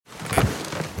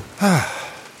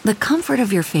The comfort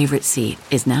of your favorite seat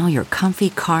is now your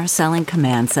comfy car selling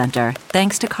command center,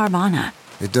 thanks to Carvana.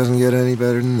 It doesn't get any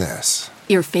better than this.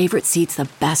 Your favorite seat's the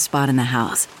best spot in the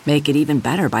house. Make it even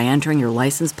better by entering your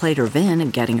license plate or VIN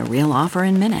and getting a real offer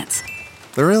in minutes.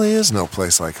 There really is no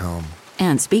place like home.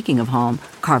 And speaking of home,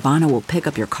 Carvana will pick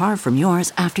up your car from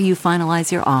yours after you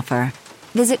finalize your offer.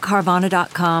 Visit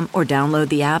Carvana.com or download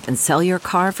the app and sell your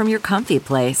car from your comfy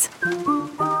place.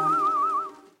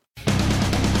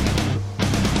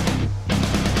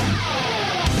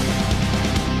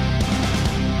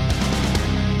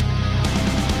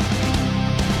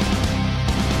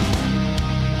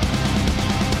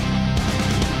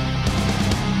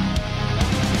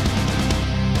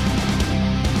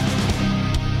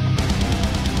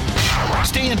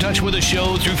 Stay in touch with the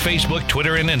show through Facebook,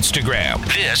 Twitter, and Instagram.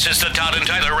 This is the Todd and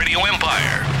Tyler Radio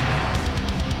Empire.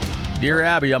 Dear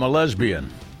Abby, I'm a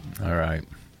lesbian. All right.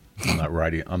 I'm not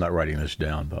writing this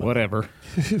down. But whatever.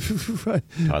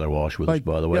 Tyler Walsh with us,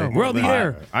 by the way. Yeah, we're on the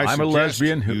air. I'm a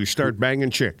lesbian who start banging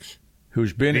chicks.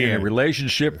 Who's been in a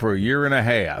relationship for a year and a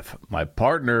half. My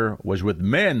partner was with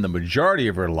men the majority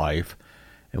of her life,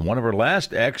 and one of her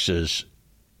last exes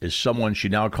is someone she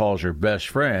now calls her best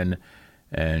friend,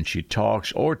 and she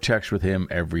talks or texts with him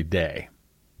every day.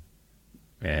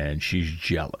 And she's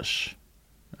jealous.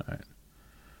 All right.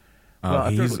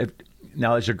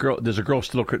 Now, does a girl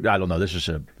still, I don't know, this is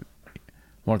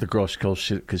one of the girls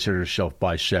consider herself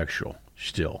bisexual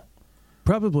still.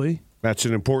 Probably. That's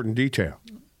an important detail.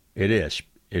 It is.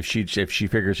 If she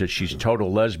figures that she's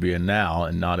total lesbian now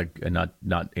and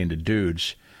not into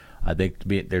dudes, I think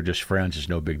they're just friends. It's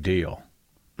no big deal.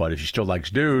 But if she still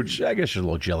likes dudes, I guess there's a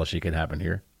little jealousy can happen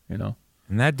here, you know?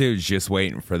 And that dude's just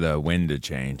waiting for the wind to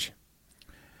change.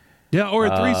 Yeah, or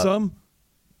a threesome.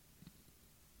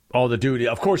 Oh, the dude,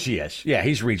 of course he is. Yeah,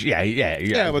 he's reached.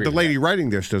 Yeah, but the lady writing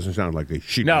this doesn't sound like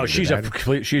she. No, she's not.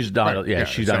 Right. She's not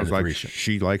like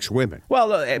she likes women. Well,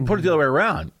 put it the other way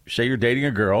around. Say you're dating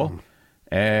a girl,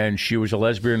 and she was a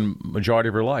lesbian majority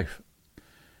of her life,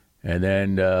 and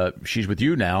then she's with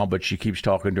you now, but she keeps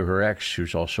talking to her ex,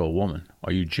 who's also a woman.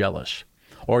 Are you jealous?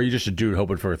 Or are you just a dude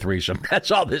hoping for a threesome?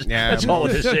 That's all this. Yeah, that's all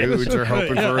this is. Dudes are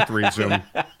hoping for a threesome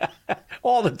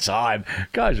all the time.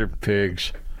 Guys are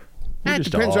pigs. It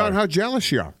depends on how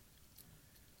jealous you are.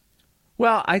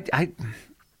 Well,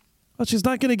 Well, she's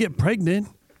not going to get pregnant.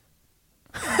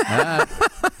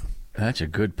 That's a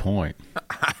good point.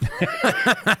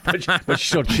 but she's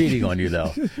still cheating on you,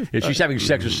 though. If she's having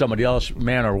sex with somebody else,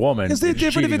 man or woman, is it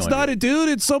different if it's not a dude?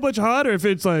 It's so much hotter if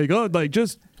it's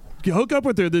just hook up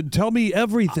with her, then tell me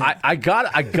everything. I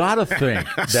gotta think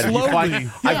that if you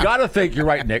find, I gotta think you're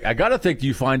right, Nick. I gotta think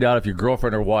you find out if your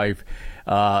girlfriend or wife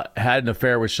had an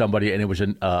affair with somebody and it was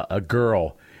a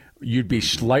girl, you'd be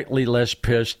slightly less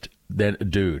pissed than a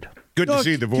dude. Good to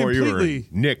see the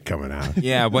voyeur Nick coming out.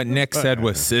 Yeah, what Nick said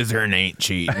was scissoring ain't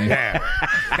cheating. Yeah.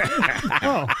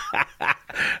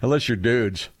 Unless you're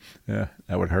dudes. Yeah,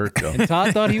 that would hurt, though. And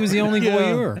Todd thought he was the only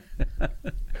voyeur.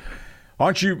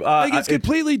 Aren't you? It's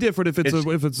completely different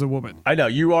if it's a woman. I know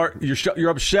you're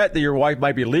upset that your wife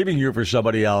might be leaving you for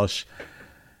somebody else,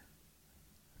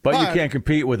 but you can't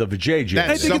compete with a vajayjay.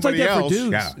 I think it's like that for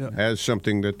dudes. Yeah. Has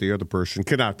something that the other person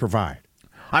cannot provide.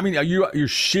 I mean, you're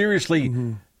seriously?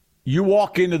 Mm-hmm. You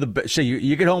walk into say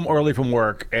you get home early from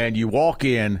work and you walk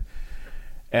in.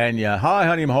 And hi,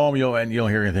 honey, I'm home. And you don't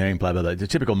hear anything. Blah blah blah. The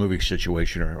typical movie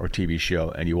situation or TV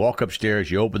show. And you walk upstairs.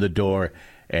 You open the door,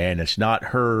 and it's not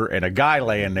her and a guy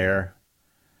laying there.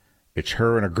 It's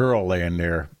her and a girl laying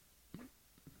there,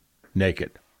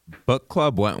 naked. Book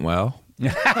club went well.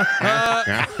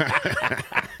 That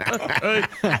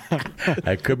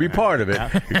could be part of it,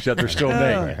 except they're still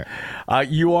naked.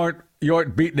 You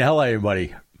aren't beating the hell out of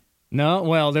anybody. No,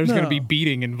 well, there's going to be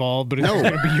beating involved, but it's going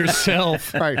to be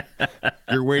yourself. Right.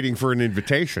 You're waiting for an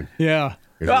invitation. Yeah.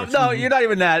 Well, no, you're not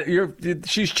even that.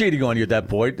 She's cheating on you at that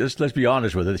point. Let's be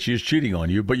honest with it. She's cheating on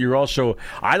you, but you're also,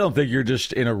 I don't think you're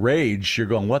just in a rage. You're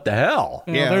going, what the hell?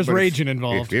 Yeah, there's raging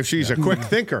involved. If she's a quick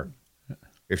thinker,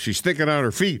 if she's thinking on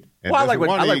her feet. And I like when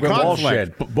Walsh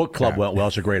said book club went well.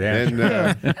 It's a great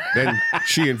answer. Then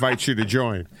she invites you to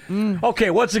join. Okay,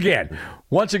 once again,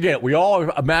 we all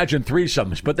imagine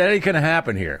threesomes, but that ain't going to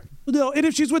happen here. No, and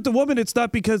if she's with the woman, it's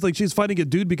not because she's finding a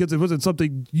dude because it wasn't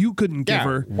something you couldn't give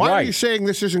her. Why are you saying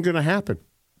this isn't going to happen?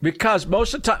 Because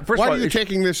most of the time, why are you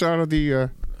taking this out of the?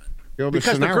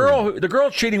 Because the girl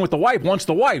cheating with the wife wants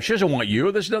the wife. She doesn't want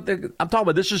you. There's nothing. I'm talking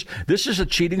about this is a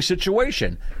cheating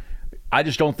situation. I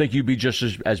just don't think you'd be just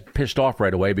as pissed off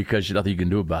right away because there's nothing you can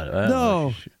do about it.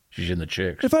 No. She's in the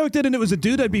chicks. If I walked in and it was a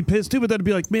dude, I'd be pissed too, but then I'd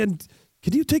be like, man,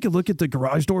 can you take a look at the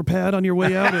garage door pad on your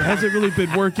way out? It hasn't really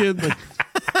been working.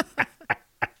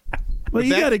 Well,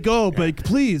 you got to go, but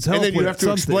please help. And then you with have to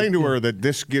something. explain to her that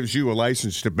this gives you a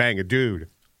license to bang a dude.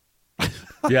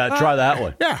 Yeah, try that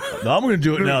one. Yeah. No, I'm going to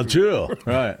do it now, too.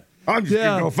 Right. I'm just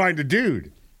going to go find a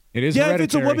dude. It is Yeah, if hereditary.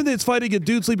 it's a woman that's fighting a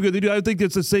dude sleeping with a dude, I think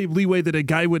it's the same leeway that a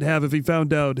guy would have if he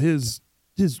found out his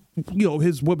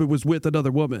woman was with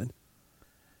another woman.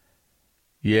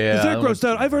 Yeah. Because they're grossed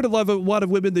out. I've heard a lot of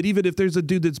women that even if there's a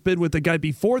dude that's been with a guy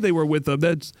before they were with them,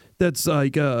 that's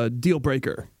like a deal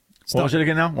breaker. What was it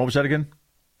again now? What was that again?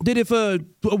 That if a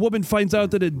woman finds out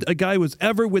that a guy was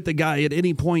ever with a guy at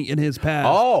any point in his past.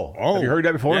 Oh, have you heard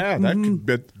that before? Yeah, that could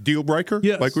be a deal breaker,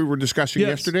 Yes. like we were discussing Yes.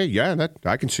 yesterday. Yeah, that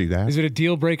I can see that. Is it a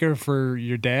deal breaker for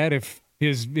your dad if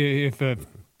a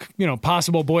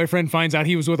possible boyfriend finds out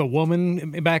he was with a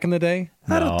woman back in the day?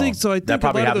 I don't think so. I that think a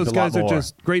probably lot of happens those a lot guys are more.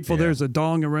 just grateful Yeah. there's a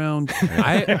dong around.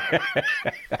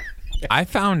 I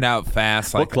found out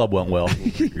fast. Book Like club went well.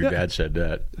 Your dad said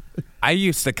that. I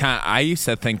used to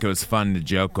think it was fun to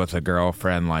joke with a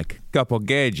girlfriend, like a couple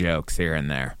gay jokes here and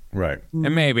there. Right.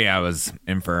 And maybe I was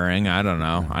inferring. I don't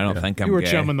know. I don't think I'm You were gay.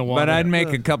 chumming the water. But I'd make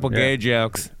a couple gay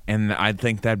jokes, and I'd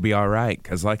think that'd be all right.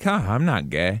 Because, I'm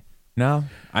not gay. No,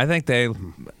 I think they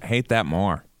hate that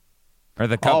more. Or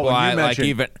the couple when you I like, mentioned-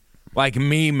 even like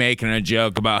me making a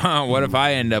joke about, what if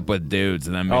I end up with dudes?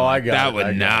 And then be Oh, like, I got that it. would I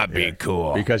got not it, be yeah.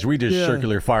 cool. Because we just Yeah.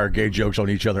 circular fire gay jokes on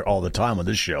each other all the time on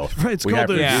this show. Right, it's We called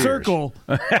have for a years. circle.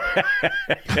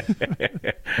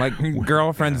 Like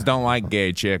girlfriends don't like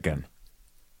gay chicken.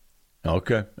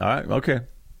 Okay. All right. Okay.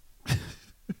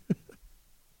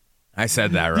 I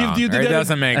said that wrong. you did Or it that-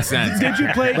 doesn't make sense. Did you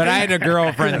play? But I had a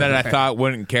girlfriend that I thought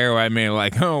wouldn't care what I mean.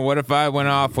 Like, what if I went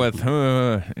off with,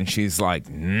 and she's like,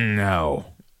 no.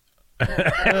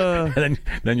 And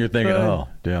then you're thinking, oh,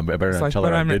 damn, I better It's not like, tell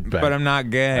but her I did bang. I'm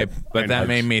not gay. But and that her-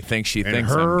 made me think she And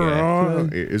thinks her I'm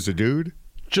gay. is a dude.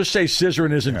 Just say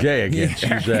scissoring isn't gay again.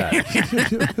 Use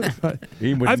that.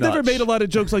 Even with I've never nuts. made a lot of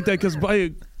jokes like that because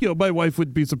my wife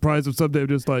would be surprised if someday I'm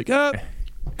just like, going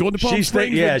to Palm She's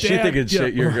Springs. yeah, with she's Dad. thinking Yeah.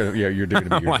 you're gonna, you're going to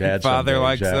be your Like dad. father, someday,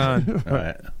 like exactly. son. All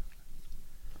right.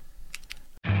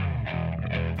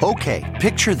 Okay,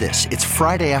 picture this. It's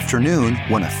Friday afternoon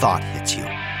when a thought hits you.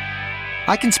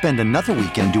 I can spend another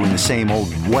weekend doing the same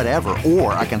old whatever,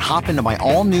 or I can hop into my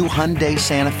all-new Hyundai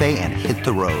Santa Fe and hit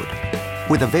the road.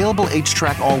 With available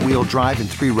H-Track all-wheel drive and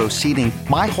 3-row seating,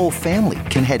 my whole family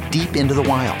can head deep into the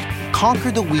wild.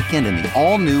 Conquer the weekend in the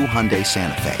all-new Hyundai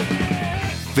Santa Fe.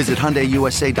 Visit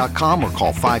HyundaiUSA.com or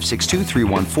call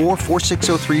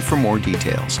 562-314-4603 for more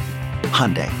details.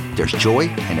 Hyundai, there's joy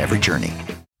in every journey.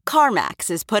 CarMax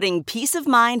is putting peace of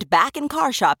mind back in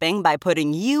car shopping by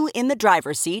putting you in the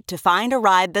driver's seat to find a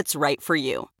ride that's right for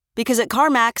you. Because at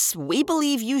CarMax, we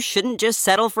believe you shouldn't just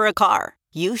settle for a car.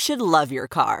 You should love your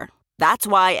car. That's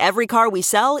why every car we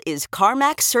sell is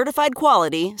CarMax certified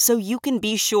quality, so you can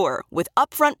be sure with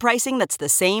upfront pricing that's the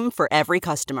same for every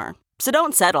customer. So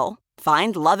don't settle.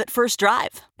 Find love at first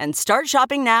drive and start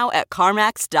shopping now at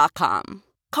CarMax.com.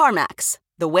 CarMax,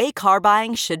 the way car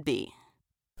buying should be.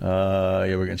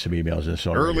 Yeah, we're getting some emails this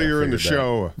already. Earlier in the I figured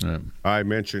show, that. I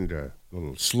mentioned a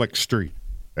little slick street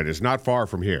that is not far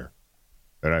from here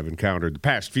that I've encountered the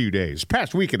past few days,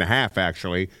 past week and a half,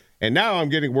 actually. And now I'm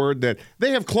getting word that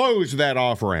they have closed that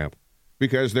off-ramp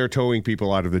because they're towing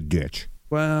people out of the ditch.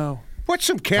 Wow. Put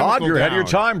some chemical Todd, you're ahead of your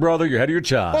down. time, brother. You're ahead of your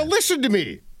time. Well, listen to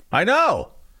me. I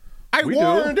know. I We do.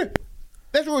 warned.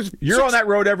 That was You're on that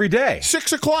road every day.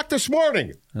 6 o'clock this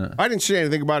morning. I didn't say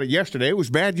anything about it yesterday. It was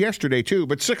bad yesterday, too.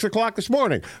 But 6 o'clock this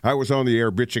morning, I was on the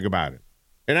air bitching about it.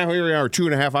 And now here we are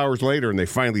 2.5 hours later, and they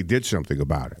finally did something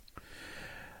about it.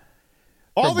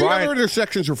 All the Brian- other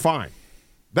intersections are fine.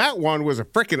 That one was a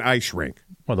frickin' ice rink.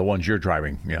 Well, the ones you're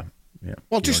driving, yeah.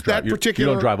 Well, You just don't that drive- particular-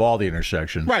 You don't drive all the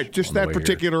intersections. Right, just on the that way here.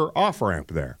 particular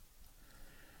off-ramp there.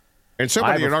 And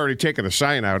somebody had already taken a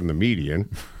sign out in the median,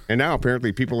 and now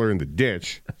apparently people are in the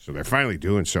ditch, so they're finally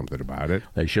doing something about it.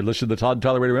 They should listen to the Todd and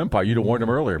Tyler Radio Empire. You'd have warned them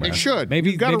earlier, man. They should. Maybe-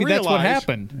 You've gotta maybe that's what realize,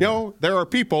 happened. You know, there are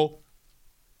people,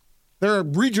 there are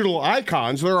regional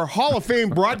icons, there are Hall of Fame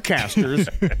broadcasters,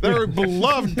 there are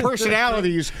beloved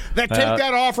personalities that take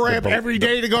that off-ramp every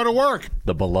day to go to work.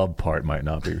 The beloved part might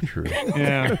not be true.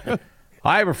 Yeah.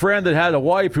 I have a friend that had a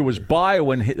wife who was bi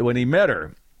when he met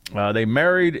her. They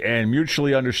married and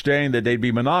mutually understanding that they'd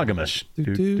be monogamous.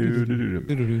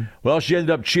 Well, she ended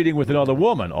up cheating with another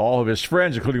woman. All of his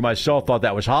friends, including myself, thought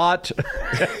that was hot.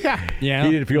 Yeah.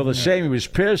 He didn't feel the same. He was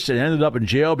pissed and ended up in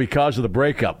jail because of the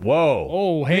breakup. Whoa.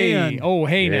 Oh, hey. Man. Oh,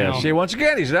 hey Yeah, now. see, once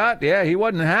again, he's not. Yeah, he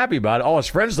wasn't happy about it. All his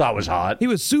friends thought was hot. He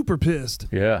was super pissed.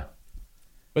 Yeah.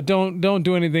 But don't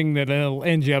do anything that'll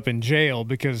end you up in jail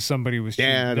because somebody was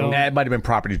cheating. Yeah, Don't- Nah, it might have been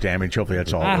property damage. Hopefully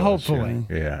that's all it was. Hopefully.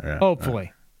 Yeah.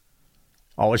 Hopefully.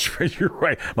 Oh, you're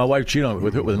right. My wife cheated on me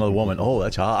with another woman. Oh,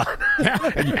 that's hot.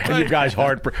 and your guy's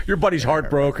your buddy's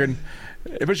heartbroken.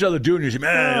 If it's another dude, you say,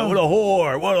 man, what a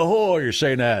whore. You're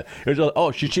saying that.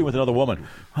 Oh, she's cheating with another woman.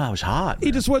 Wow, it was hot. Man.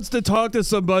 He just wants to talk to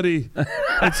somebody.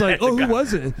 It's like, oh, who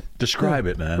was it? Describe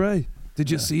it, man. Right.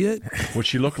 Did you see it? What'd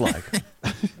she look like?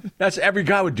 That's every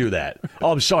guy would do that.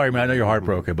 Oh, I'm sorry, man. I know you're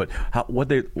heartbroken, but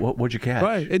what'd you catch?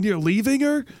 Right, and you're leaving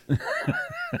her?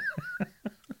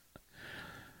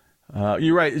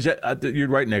 You're right. You're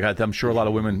right, Nick. I'm sure a lot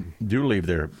of women do leave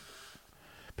their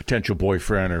potential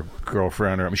boyfriend or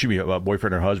girlfriend, or a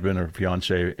boyfriend or husband or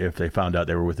fiance if they found out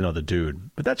they were with another dude.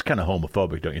 But that's kind of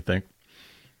homophobic, don't you think?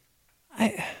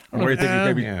 I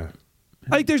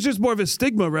think there's just more of a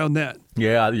stigma around that.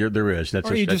 Yeah, there is. Or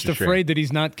are you just afraid that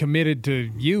he's not committed to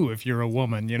you if you're a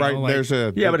woman? You know, right? Like,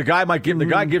 but the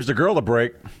guy gives the girl a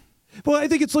break. Well, I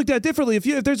think it's looked at differently. If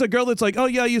there's a girl that's like, oh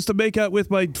yeah, I used to make out with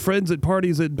my friends at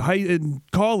parties in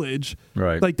college,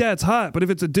 right? Like that's hot. But if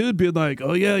it's a dude being like,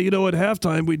 oh yeah, you know, at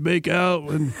halftime we'd make out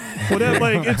and whatever,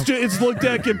 like it's looked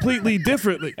at completely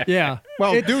differently. Yeah.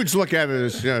 Well, dudes look at it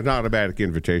as an automatic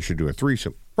invitation to a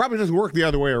threesome. Probably doesn't work the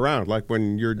other way around. Like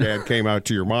when your dad came out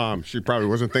to your mom, she probably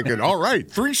wasn't thinking, all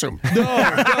right, threesome. No.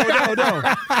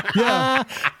 Yeah.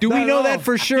 Do we know that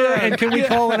for sure? Yeah. And can we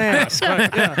call and ask?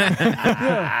 Right.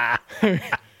 Yeah.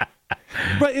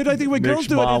 Right, and I think when girls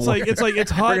do it,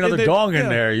 it's hot. Bring another dong in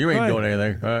there. You ain't doing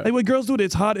anything. Right. Like when girls do it,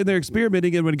 it's hot and they're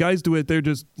experimenting, and when guys do it, they're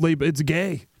just it's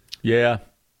gay. Yeah.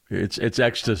 It's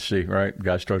ecstasy, right?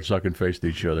 Guys start sucking face to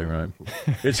each other, right?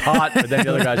 It's hot, but then the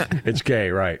other guys, it's gay,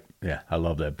 right? Yeah, I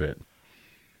love that bit.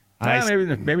 Maybe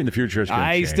in the future it's going to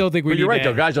change. I still think we. But you're right,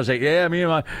 though. Guys will say, "Yeah, me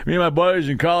and my buddies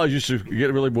in college used to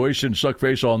get really wasted and suck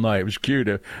face all night. It was cute.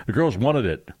 The girls wanted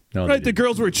it." No, right, the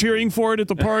girls were cheering for it at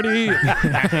the party.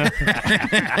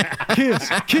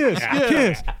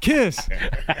 Kiss.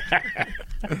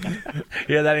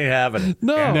 Yeah, that ain't happening.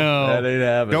 No, that ain't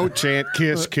happening. Don't chant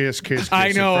kiss.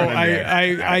 I know.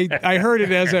 I heard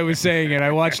it as I was saying it. I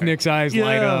watched Nick's eyes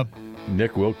light up.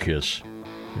 Nick will kiss.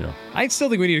 Yeah. I still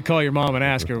think we need to call your mom and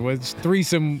ask her, was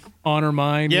threesome on her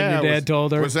mind when your dad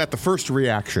told her? Was that the first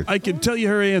reaction? I can tell you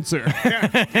her answer.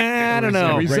 I don't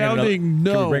know. Resounding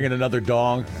no. Can we bring in another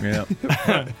dong? Yeah.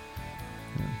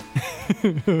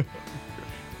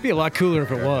 Be a lot cooler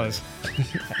if it was.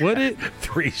 Would it?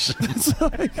 Threesome.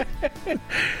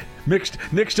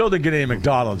 Nick still didn't get any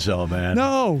McDonald's, though, man.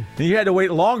 No. And you had to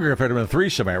wait longer if it had been a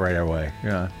threesome right away.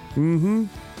 Yeah. Mm-hmm.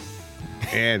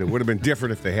 And it would have been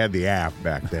different if they had the app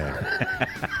back then.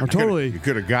 Oh, totally. You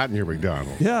could have gotten your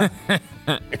McDonald's. Yeah.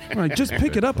 All right, just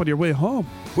pick it up on your way home.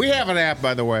 We have an app,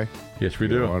 by the way. Yes, we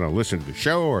do. You want to listen to the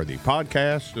show or the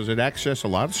podcast? Does it access a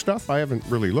lot of stuff? I haven't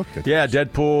really looked at it. Yeah,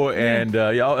 Deadpool, and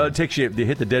it takes you. You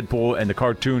hit the Deadpool, and the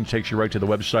cartoon takes you right to the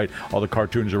website. All the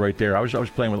cartoons are right there. I was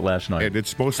playing with it last night. And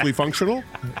it's mostly functional?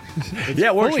 Yeah,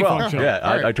 it works well. Functional. Yeah,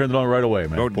 right. I turned it on right away,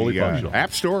 man. Go to fully the functional.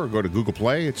 App Store or go to Google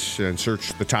Play and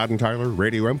search the Todd and Tyler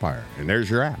Radio Empire, and there's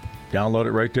your app. Download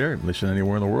it right there. Listen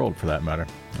anywhere in the world, for that matter.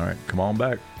 All right, come on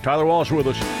back. Tyler Walsh with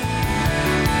us.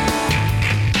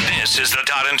 This is the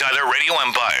Todd and Tyler Radio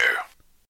Empire.